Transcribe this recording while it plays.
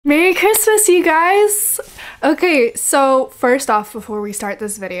Merry Christmas, you guys! Okay, so first off, before we start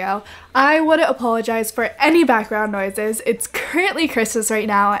this video, I want to apologize for any background noises. It's currently Christmas right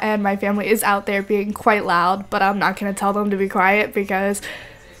now and my family is out there being quite loud, but I'm not going to tell them to be quiet because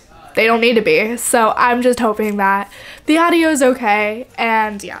they don't need to be. So I'm just hoping that the audio is okay.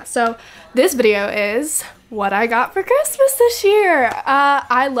 And yeah, so this video is what I got for Christmas this year.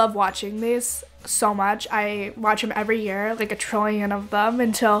 I love watching these so much. I watch them every year, like a trillion of them,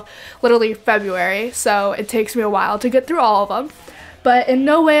 until literally February, so it takes me a while to get through all of them. But in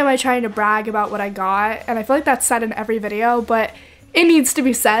no way am I trying to brag about what I got, and I feel like that's said in every video, but it needs to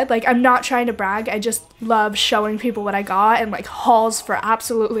be said. Like, I'm not trying to brag, I just love showing people what I got and like hauls for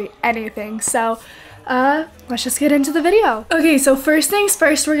absolutely anything. So let's just get into the video. Okay, so first things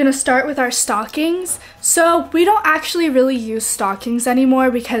first, we're gonna start with our stockings. So we don't actually really use stockings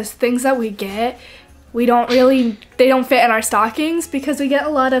anymore because things that we get, they don't fit in our stockings because we get a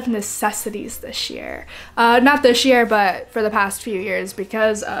lot of necessities this year. Not this year, but for the past few years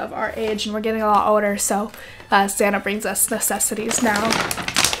because of our age and we're getting a lot older, so Santa brings us necessities now.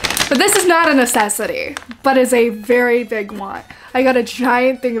 But this is not a necessity, but is a very big want. I got a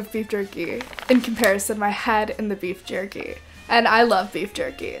giant thing of beef jerky in comparison to my head in the beef jerky. And I love beef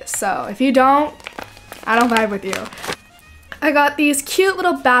jerky, so if you don't, I don't vibe with you. I got these cute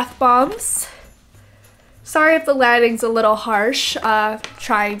little bath bombs. Sorry if the lighting's a little harsh,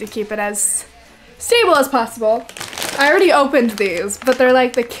 trying to keep it as stable as possible. I already opened these, but they're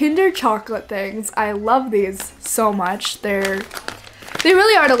like the Kinder chocolate things. I love these so much. They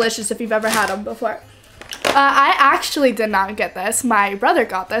really are delicious if you've ever had them before. I actually did not get this. My brother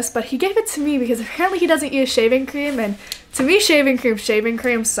got this, but he gave it to me because apparently he doesn't use shaving cream, and to me shaving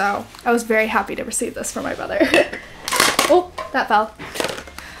cream, so I was very happy to receive this from my brother. Oh, that fell.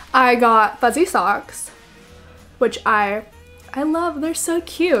 I got fuzzy socks, which I love. They're so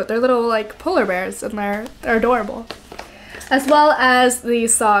cute. They're little like polar bears and they're adorable. As well as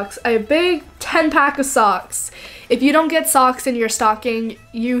these socks, a big 10-pack of socks. If you don't get socks in your stocking,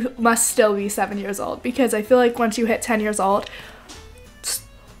 you must still be 7 years old, because I feel like once you hit 10 years old,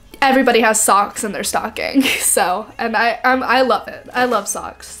 everybody has socks in their stocking. So, and I love it. I love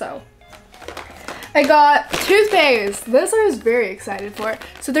socks, so. I got toothpaste. This I was very excited for.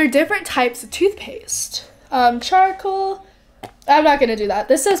 So there are different types of toothpaste. Charcoal. I'm not gonna do that.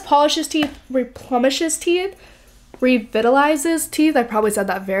 This says polishes teeth, replenishes teeth, revitalizes teeth. I probably said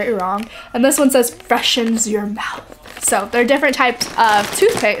that very wrong. And this one says freshens your mouth. So there are different types of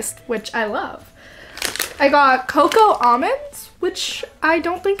toothpaste, which I love. I got cocoa almonds, which I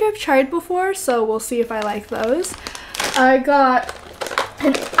don't think I've tried before, so we'll see if I like those. I got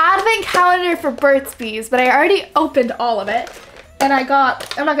an advent calendar for Burt's Bees, but I already opened all of it. And I'm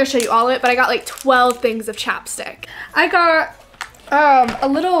not gonna show you all of it, but I got like 12 things of chapstick. I got a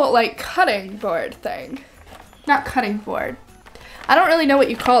little like cutting board thing. Not cutting board. I don't really know what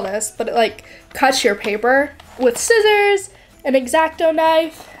you call this, but it like cuts your paper with scissors, an X-Acto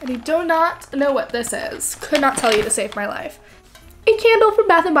knife, and I do not know what this is. Could not tell you to save my life. A candle from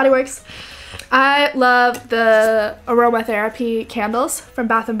Bath & Body Works. I love the aromatherapy candles from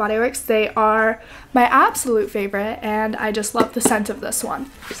Bath & Body Works. They are my absolute favorite, and I just love the scent of this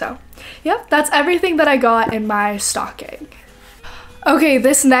one. So, yep, that's everything that I got in my stocking. Okay,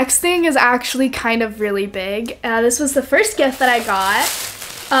 this next thing is actually kind of really big. This was the first gift that I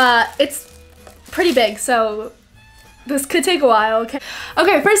got. It's pretty big, so this could take a while, okay?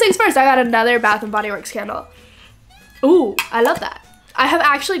 Okay, first things first, I got another Bath & Body Works candle. Ooh, I love that. I have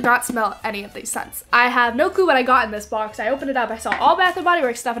actually not smelled any of these scents. I have no clue what I got in this box. I opened it up, I saw all Bath & Body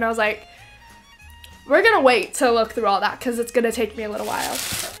Works stuff, and I was like, we're gonna wait to look through all that because it's gonna take me a little while.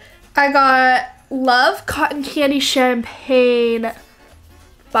 I got Love Cotton Candy Champagne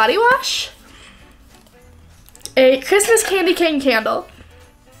Body Wash, a Christmas Candy Cane candle,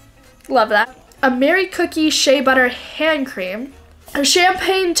 love that, a Mary Cookie Shea Butter Hand Cream, a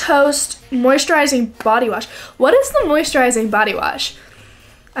Champagne Toast Moisturizing Body Wash. What is the moisturizing body wash?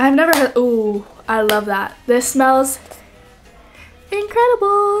 I've never heard. Ooh, I love that. This smells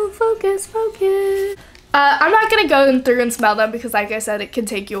incredible. Focus, focus. I'm not gonna go through and smell them because, like I said, it can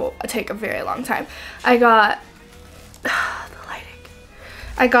take a very long time. I got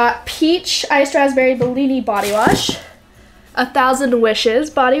I got Peach Iced Raspberry Bellini Body Wash, 1,000 Wishes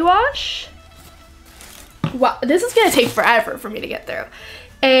Body Wash. Wow, this is gonna take forever for me to get through.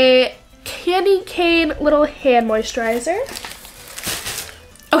 A Candy Cane Little Hand Moisturizer.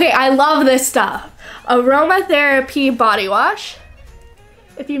 Okay, I love this stuff. Aromatherapy Body Wash.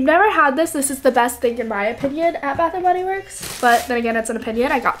 If you've never had this, this is the best thing in my opinion at Bath & Body Works. But then again, it's an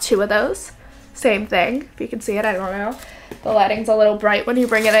opinion. I got 2 of those. Same thing. If you can see it, I don't know. The lighting's a little bright when you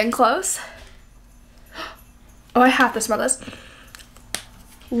bring it in close. Oh, I have to smell this.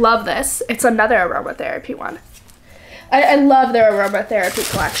 Love this. It's another aromatherapy one. I love their aromatherapy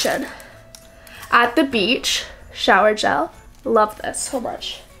collection. At the Beach shower gel. Love this so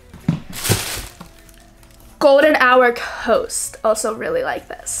much. Golden Hour Coast. Also really like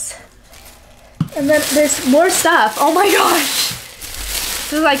this. And then there's more stuff. Oh my gosh.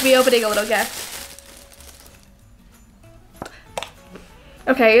 This is like me opening a little gift.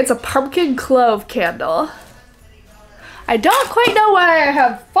 Okay, it's a pumpkin clove candle. I don't quite know why I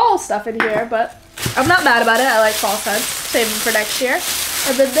have fall stuff in here, but I'm not mad about it. I like fall scents. Save them for next year.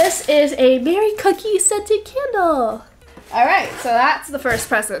 And then this is a Mary Cookie scented candle. Alright, so that's the first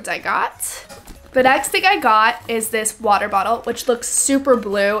present I got. The next thing I got is this water bottle, which looks super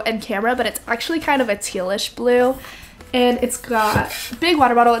blue in camera, but it's actually kind of a tealish blue. And it's got a big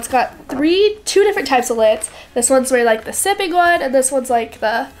water bottle. It's got two different types of lids. This one's where like the sipping one, and this one's like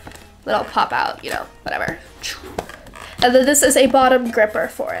the little pop out, you know, whatever. And then this is a bottom gripper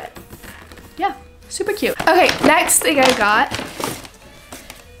for it. Yeah, super cute. Okay, next thing I got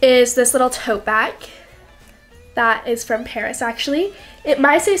is this little tote bag. That is from Paris, actually. It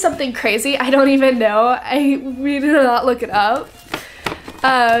might say something crazy. I don't even know. We did not look it up.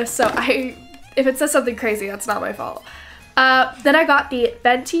 If it says something crazy, that's not my fault. Then I got the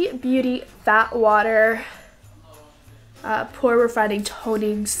Fenty Beauty Fat Water Pore Refining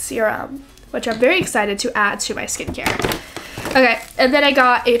Toning Serum, which I'm very excited to add to my skincare. Okay, and then I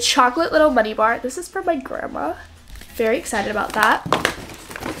got a chocolate little money bar. This is from my grandma. Very excited about that.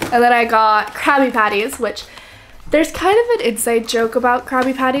 And then I got Krabby Patties, which there's kind of an inside joke about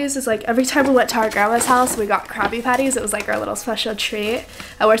Krabby Patties. It's like every time we went to our grandma's house, we got Krabby Patties. It was like our little special treat.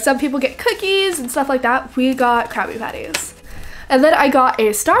 Where some people get cookies and stuff like that, we got Krabby Patties. And then I got a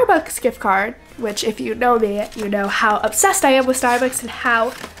Starbucks gift card, which if you know me, you know how obsessed I am with Starbucks and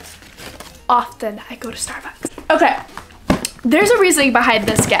how often I go to Starbucks. Okay, there's a reasoning behind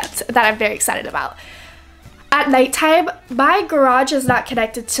this gift that I'm very excited about. At nighttime, my garage is not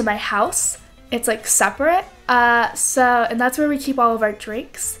connected to my house. It's like separate. And that's where we keep all of our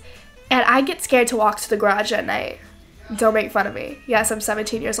drinks. And I get scared to walk to the garage at night. Don't make fun of me. Yes, I'm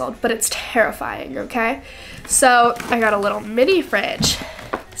 17 years old, but it's terrifying, okay? So I got a little mini fridge.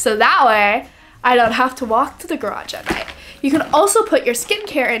 So that way, I don't have to walk to the garage at night. You can also put your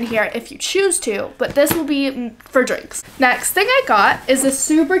skincare in here if you choose to, but this will be for drinks. Next thing I got is this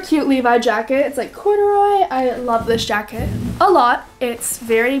super cute Levi jacket. It's like corduroy. I love this jacket a lot. It's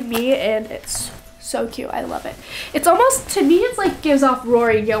very me and it's so cute. I love it. It's almost, to me, it's like gives off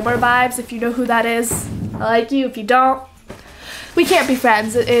Rory Gilmore vibes. If you know who that is, I like you. If you don't, we can't be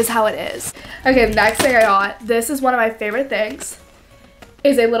friends. It is how it is. Okay, next thing I got, this is one of my favorite things,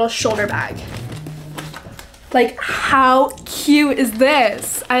 is a little shoulder bag. Like, how cute is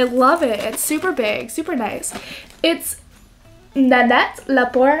this? I love it. It's super big, super nice. It's Nanette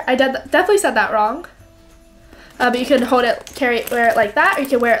Lepore. I definitely said that wrong. But you can hold it, wear it like that, or you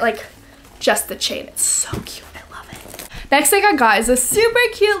can wear it like just the chain. It's so cute. I love it. Next thing I got is a super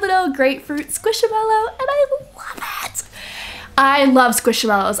cute little grapefruit Squishamallow, and I love it. I love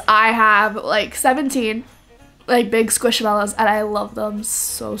Squishamallows. I have like 17 like big Squishamallows, and I love them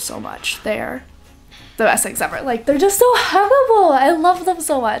so much. They're the best things ever. Like, they're just so huggable. I love them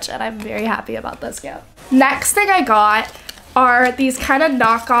so much, and I'm very happy about this gift. Next thing I got are these kind of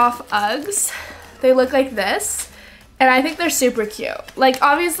knockoff Uggs. They look like this, and I think they're super cute. Like,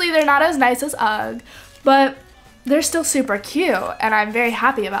 obviously they're not as nice as Ugg, but they're still super cute, and I'm very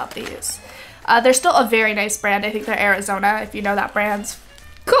happy about these. They're still a very nice brand. I think they're Arizona, if you know that brand's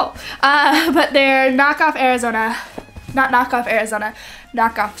cool. But they're knockoff Arizona, not knockoff Arizona,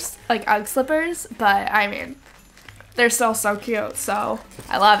 knockoff like Ugg slippers, but I mean, they're still so cute, so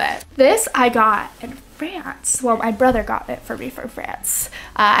I love it. This I got in France. Well, my brother got it for me from France.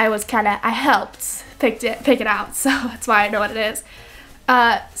 I helped pick it out, so that's why I know what it is.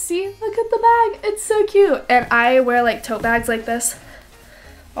 See, look at the bag. It's so cute. And I wear like tote bags like this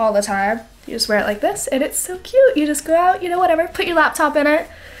all the time. You just wear it like this, and it's so cute. You just go out, you know, whatever, put your laptop in it,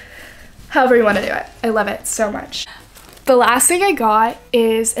 however you want to do it. I love it so much. The last thing I got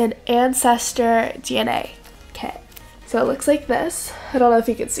is an Ancestor DNA kit. So it looks like this. I don't know if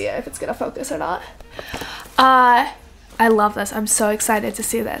you can see it, if it's gonna focus or not. I love this. I'm so excited to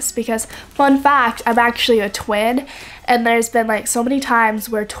see this because, fun fact, I'm actually a twin, and there's been like so many times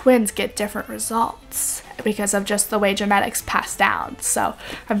where twins get different results because of just the way genetics pass down. So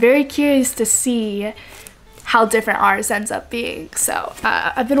I'm very curious to see how different ours ends up being. So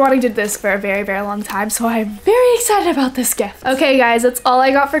I've been wanting to do this for a very, very long time, so I'm very excited about this gift. Okay guys, that's all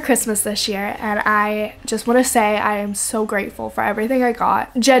I got for Christmas this year, and I just want to say I am so grateful for everything I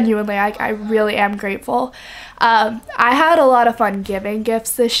got. Genuinely, I really am grateful. I had a lot of fun giving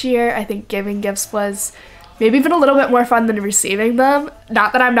gifts this year. I think giving gifts was maybe even a little bit more fun than receiving them.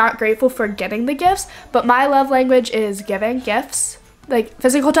 Not that I'm not grateful for getting the gifts, but my love language is giving gifts. Like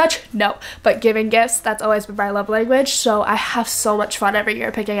physical touch, no, but giving gifts, that's always been my love language. So I have so much fun every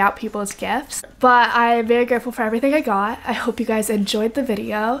year picking out people's gifts. But I'm very grateful for everything I got. I hope you guys enjoyed the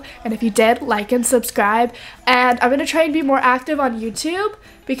video, and if you did, like and subscribe. And I'm gonna try and be more active on YouTube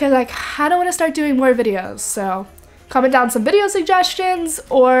because I kind of want to start doing more videos. So comment down some video suggestions,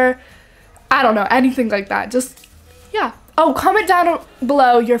 or I don't know, anything like that. Just, yeah. Oh, comment down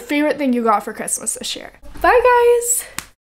below your favorite thing you got for Christmas this year. Bye guys!